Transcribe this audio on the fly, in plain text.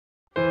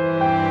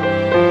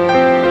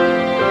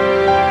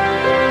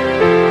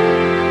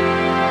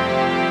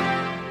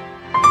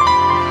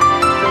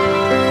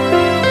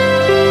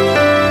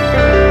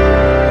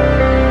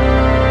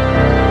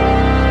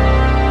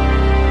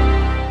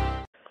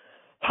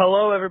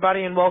Hello,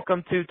 everybody, and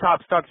welcome to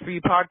Top Stocks for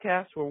You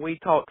podcast, where we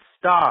talk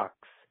stocks.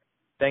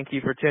 Thank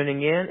you for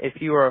tuning in. If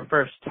you are a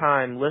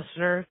first-time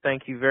listener,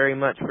 thank you very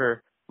much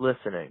for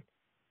listening.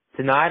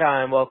 Tonight,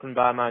 I am welcomed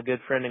by my good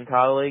friend and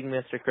colleague,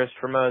 Mr.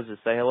 Christopher Moses.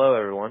 Say hello,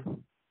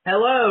 everyone.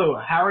 Hello.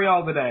 How are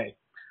y'all today?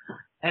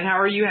 And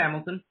how are you,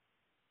 Hamilton?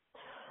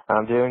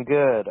 I'm doing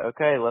good.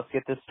 Okay, let's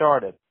get this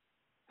started.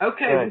 Okay.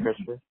 Go ahead,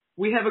 Christopher.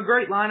 We have a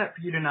great lineup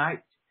for you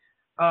tonight.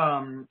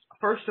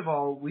 First of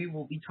all, we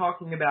will be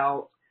talking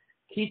about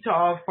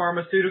Ketov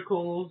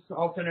Pharmaceuticals,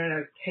 also known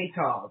as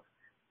KTOV,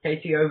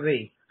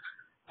 KTOV.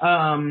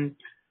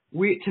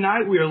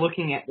 Tonight we are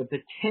looking at the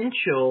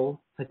potential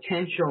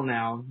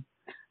now,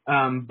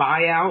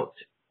 buyout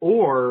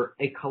or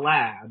a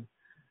collab.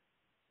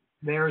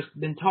 There's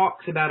been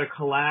talks about a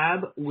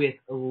collab with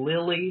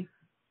Lilly,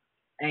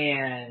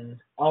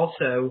 and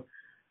also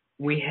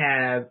we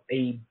have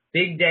a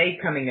big day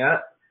coming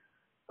up.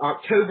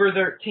 October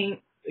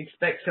 13th,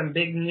 expect some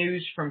big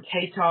news from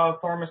KTOV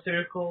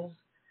Pharmaceuticals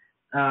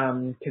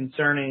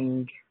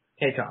concerning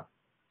KTOV.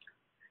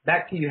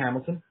 Back to you,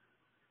 Hamilton.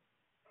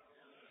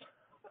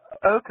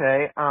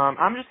 Okay,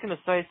 I'm just going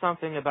to say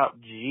something about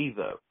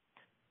Gevo.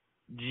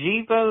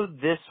 Gevo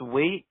this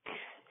week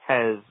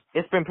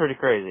it's been pretty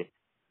crazy.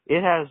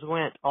 It has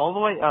went all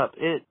the way up.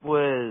 It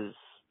was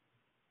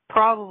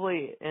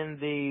probably in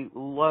the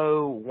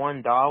low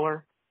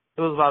 $1.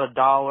 It was about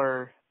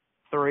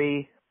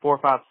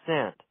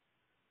 $1.345.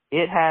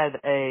 It had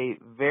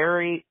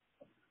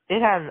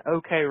an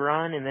okay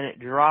run, and then it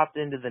dropped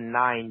into the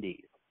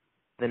 90s.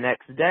 The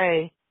next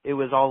day, it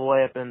was all the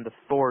way up in the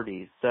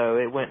 40s, so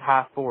it went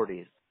high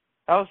 40s.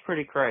 That was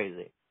pretty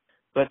crazy.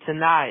 But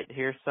tonight,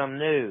 here's some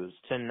news.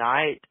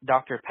 Tonight,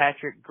 Dr.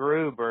 Patrick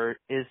Gruber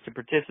is to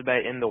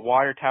participate in the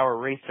Water Tower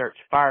Research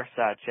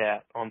Fireside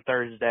Chat on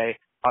Thursday,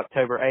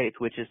 October 8th,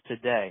 which is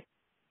today.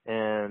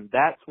 And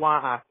that's why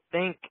I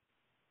think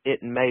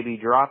it may be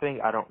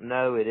dropping. I don't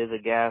know. It is a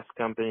gas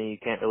company. You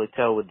can't really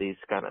tell with these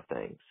kind of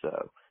things.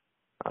 So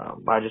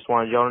I just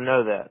wanted y'all to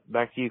know that.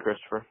 Back to you,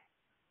 Christopher.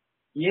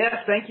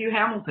 Yes, thank you,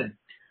 Hamilton.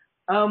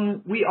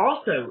 We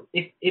also,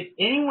 if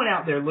anyone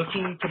out there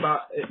looking to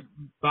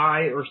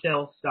buy or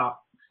sell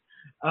stocks,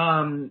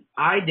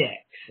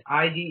 IDEX,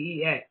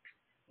 IDEX,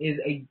 is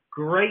a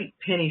great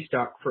penny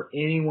stock for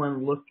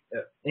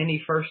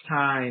any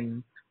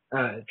first-time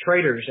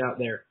traders out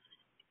there.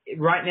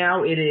 Right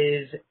now, it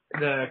is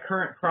the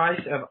current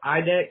price of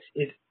IDEX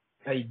is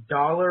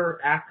 $1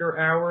 after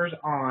hours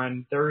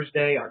on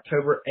Thursday,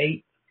 October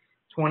 8th,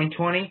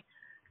 2020,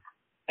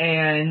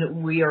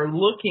 and we are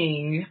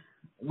looking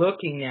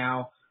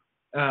now,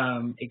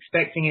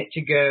 expecting it to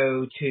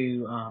go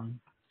to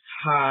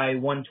high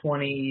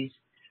 120s,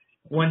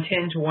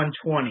 110 to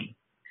 120.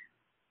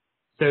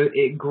 So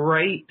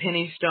great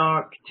penny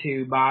stock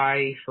to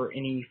buy for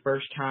any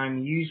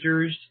first-time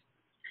users.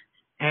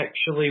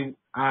 Actually,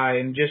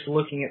 I'm just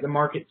looking at the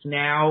markets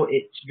now.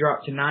 It's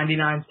dropped to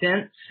 99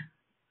 cents,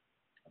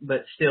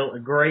 but still a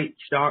great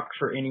stock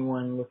for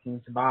anyone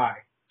looking to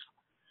buy.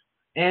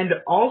 And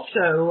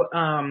also,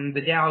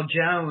 the Dow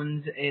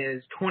Jones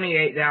is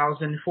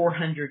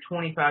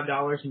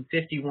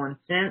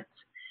 $28,425.51.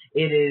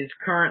 It is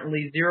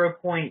currently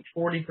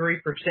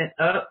 0.43%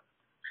 up,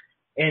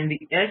 and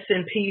the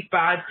S&P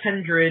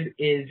 500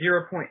 is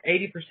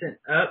 0.80%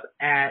 up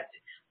at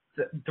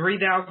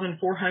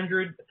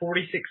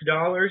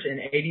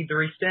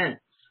 $3,446.83.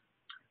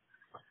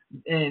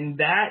 And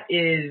that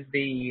is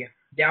the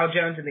Dow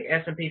Jones and the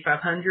S&P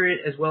 500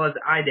 as well as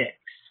IDEX.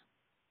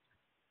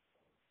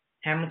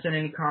 Hamilton,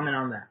 any comment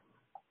on that?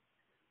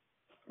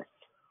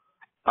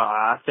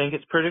 I think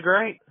it's pretty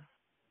great.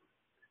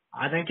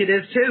 I think it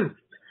is too.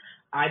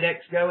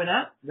 IDEX going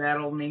up,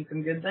 that'll mean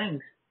some good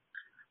things.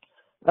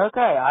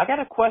 Okay, I got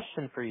a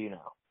question for you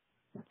now.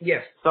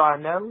 Yes. So I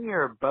know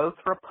you're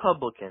both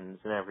Republicans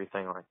and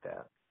everything like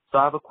that. So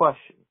I have a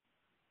question.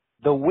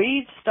 The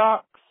weed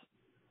stocks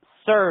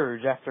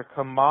surge after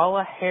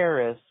Kamala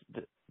Harris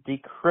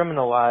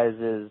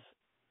decriminalizes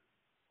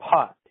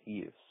pot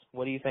use.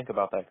 What do you think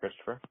about that,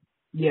 Christopher?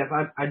 Yes,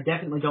 I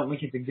definitely don't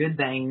think it's a good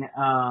thing,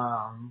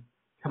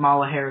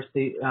 Kamala Harris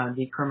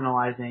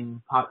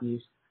decriminalizing pot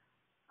use.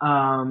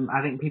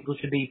 I think people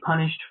should be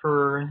punished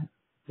for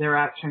their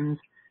actions,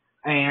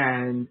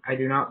 and I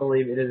do not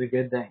believe it is a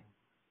good thing.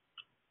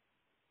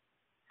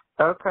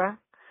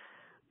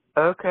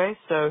 Okay,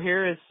 so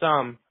here is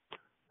that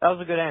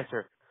was a good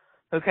answer.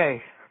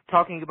 Okay,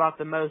 talking about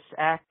the most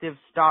active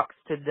stocks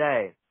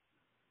today.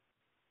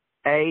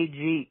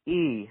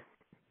 AGE,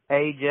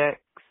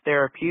 Ajax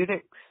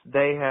Therapeutics,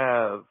 they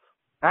have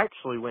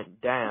actually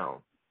went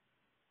down.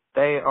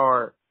 They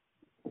are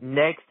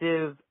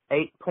negative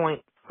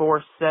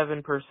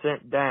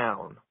 8.47%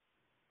 down.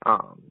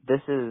 I'm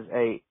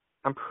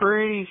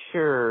pretty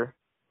sure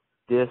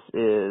this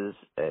is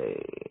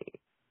a...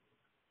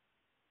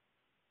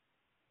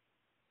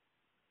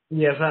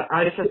 Yes,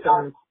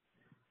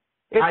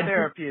 It's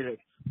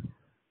Therapeutics.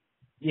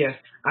 Yes,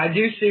 I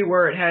do see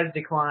where it has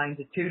declined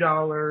to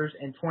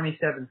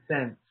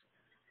 $2.27.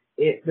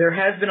 There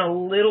has been a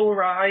little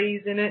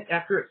rise in it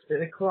after its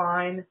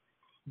decline,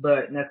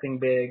 but nothing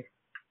big.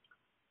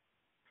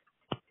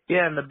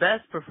 Yeah, and the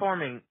best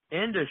performing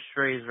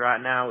industries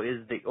right now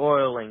is the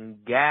oil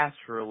and gas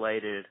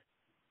related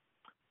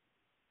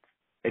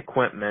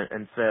equipment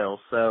and sales.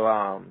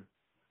 So,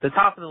 the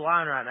top of the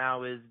line right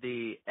now is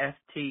the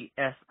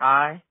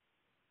FTSI.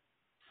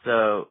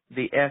 So,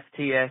 the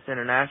FTS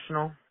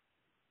International.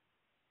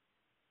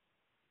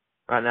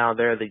 Right now,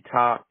 they're the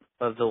top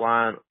of the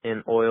line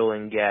in oil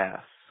and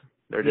gas.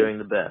 They're doing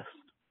the best.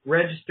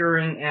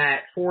 Registering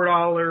at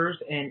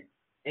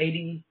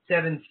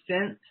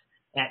 $4.87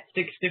 at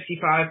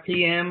 6:55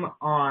 p.m.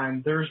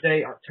 on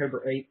Thursday,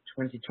 October 8th,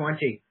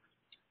 2020.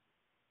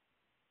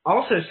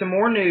 Also, some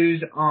more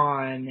news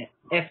on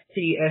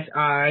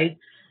FTSI.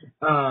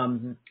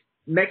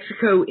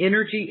 Mexico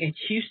Energy and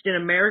Houston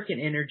American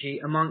Energy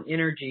among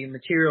energy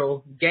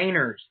material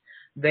gainers.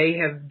 They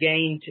have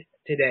gained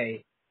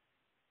today.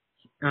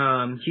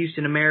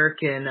 Houston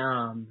American,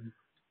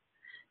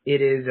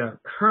 it is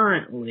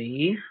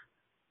currently,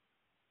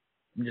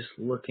 I'm just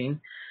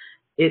looking,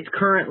 it's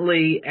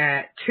currently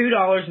at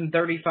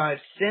 $2.35.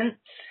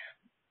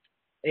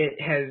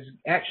 It has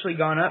actually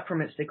gone up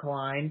from its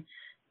decline,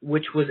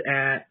 which was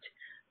at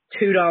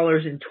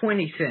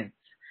 $2.20.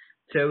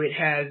 So it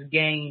has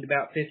gained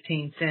about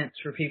 15 cents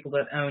for people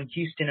that own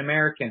Houston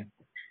American.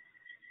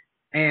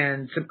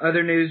 And some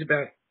other news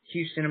about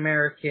Houston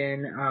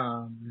American,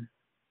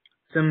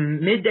 some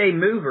midday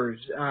movers,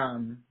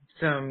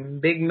 some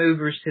big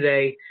movers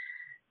today,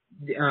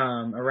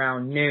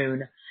 around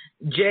noon.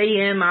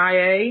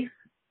 JMIA,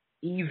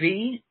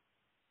 EV,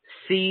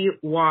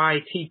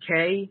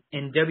 CYTK,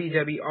 and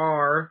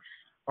WWR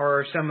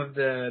are some of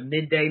the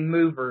midday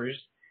movers.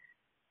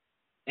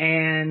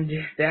 And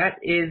that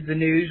is the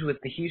news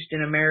with the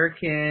Houston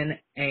American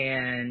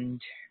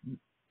and,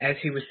 as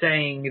he was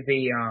saying,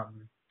 the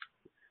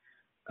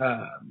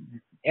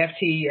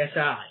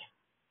FTSI.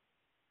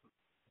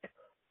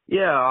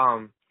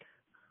 Yeah,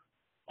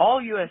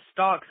 all U.S.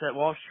 stocks at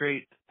Wall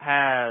Street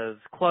has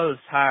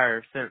closed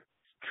higher since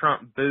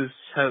Trump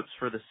boosts hopes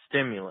for the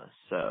stimulus.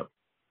 So,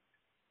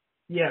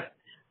 yeah,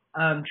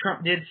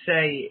 Trump did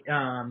say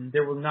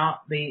there will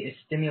not be a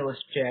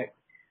stimulus check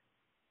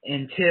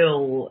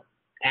until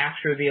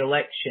after the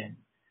election.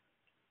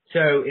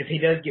 So if he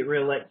does get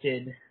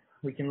reelected,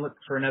 we can look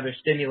for another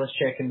stimulus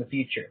check in the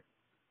future.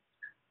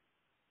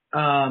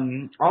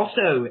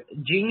 Also,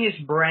 Genius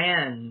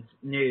Brands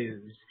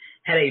news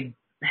it's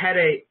had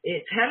a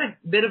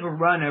bit of a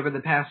run over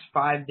the past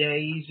 5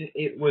 days.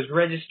 It was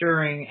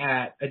registering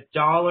at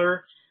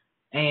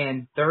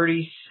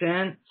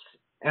 $1.30.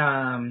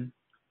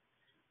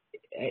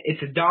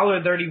 It's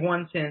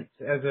 $1.31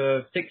 as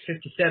of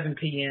 6:57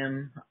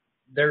 p.m.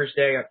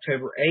 Thursday,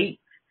 October 8th,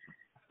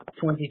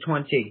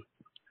 2020.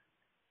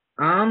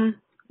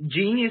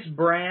 Genius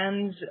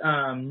Brands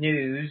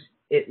news.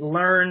 It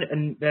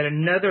learned that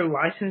another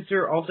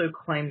licensor also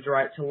claims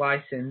right to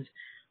license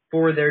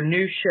for their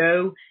new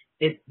show,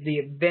 The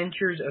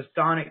Adventures of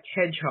Sonic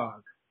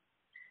Hedgehog.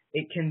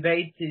 It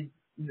conveyed to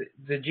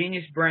the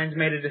Genius Brands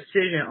made a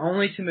decision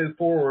only to move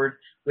forward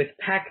with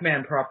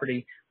Pac-Man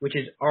property, which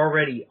is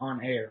already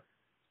on air.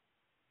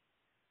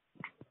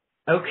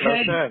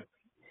 Okay.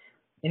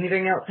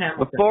 Anything else,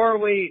 Hamilton?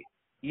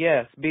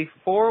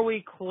 Before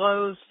we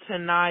close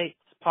tonight's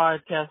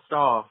podcast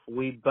off,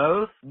 we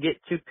both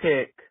get to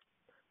pick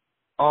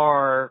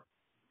our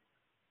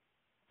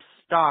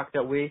stock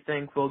that we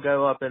think will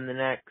go up in the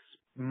next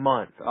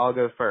month. I'll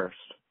go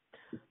first.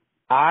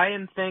 I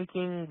am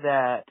thinking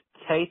that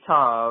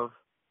KTOV,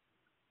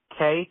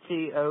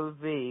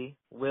 KTOV,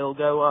 will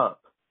go up.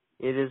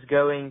 It is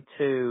going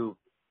to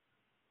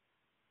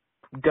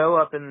go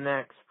up in the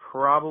next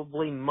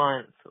probably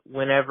month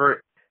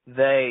whenever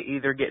they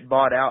either get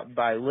bought out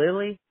by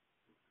Lilly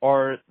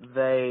or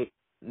they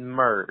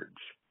merge.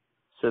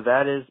 So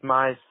that is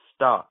my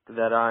stock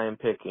that I am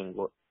picking.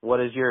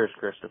 What is yours,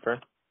 Christopher?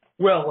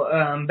 Well,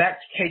 back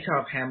to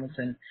KTOV,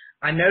 Hamilton.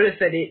 I noticed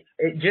that it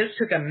just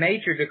took a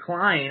major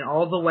decline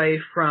all the way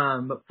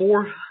from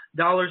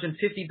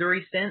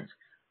 $4.53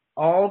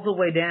 all the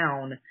way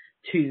down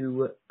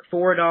to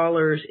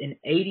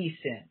 $4.80.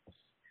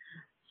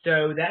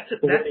 So that's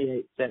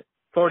 48 cents.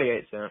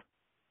 48 cents.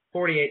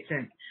 48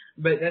 cents.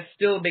 But that's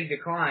still a big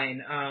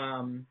decline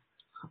on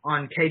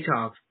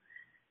KTOV.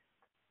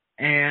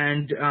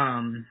 And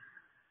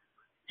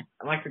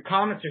like the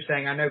comments are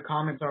saying, I know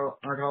comments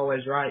aren't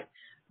always right,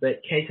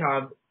 but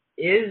KTOV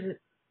is,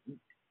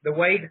 the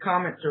way the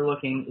comments are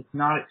looking, it's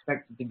not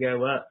expected to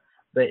go up,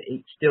 but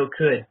it still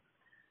could.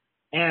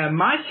 And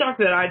my stock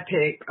that I'd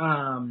pick,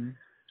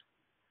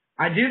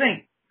 I do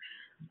think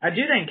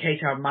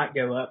KTOV might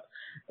go up,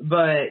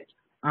 but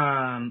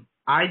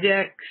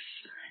IDEX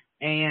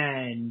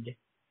and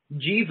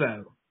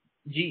GEVO,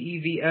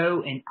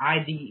 GEVO and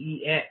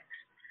IDEX,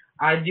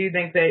 I do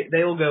think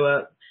they will go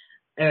up.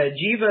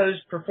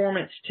 GEVO's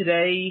performance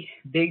today,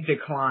 big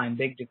decline.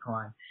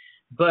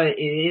 But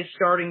it is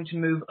starting to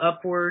move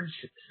upwards.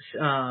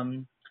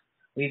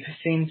 We've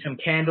seen some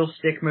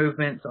candlestick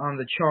movements on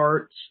the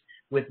charts,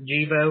 with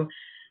GVO,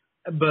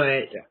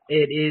 but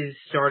it is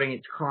starting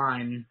its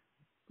climb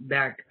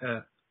back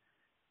up.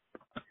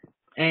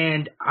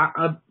 And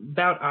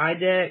about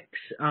IDEX,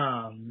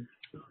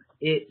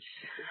 it's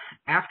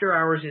after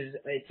hours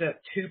it's up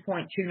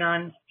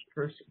 2.99%.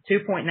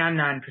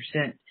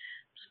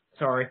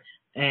 Sorry,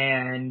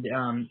 and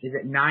is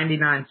at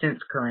 99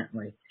 cents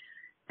currently.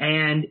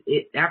 And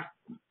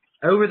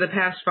over the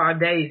past 5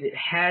 days, it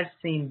has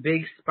seen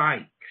big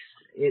spikes.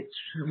 It's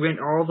went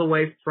all the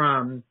way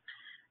from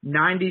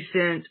 90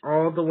 cents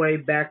all the way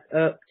back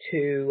up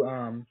to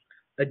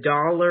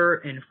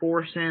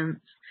 $1.04,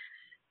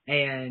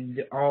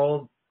 and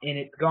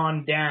it's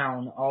gone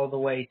down all the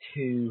way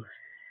to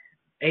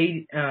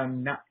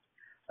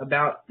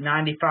about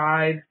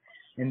 95,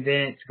 and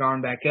then it's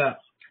gone back up.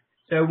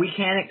 So we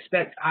can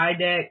expect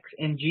IDEX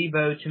and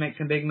GVO to make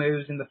some big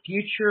moves in the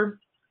future,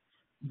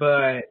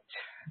 but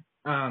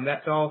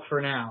that's all for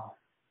now.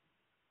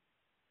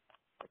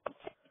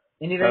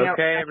 Anything else?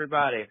 Okay,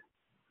 everybody.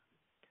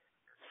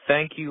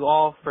 Thank you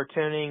all for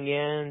tuning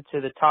in to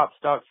the Top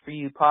Stocks for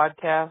You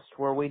podcast,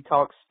 where we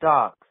talk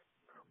stocks.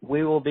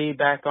 We will be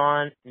back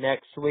on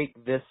next week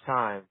this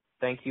time.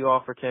 Thank you all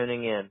for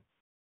tuning in.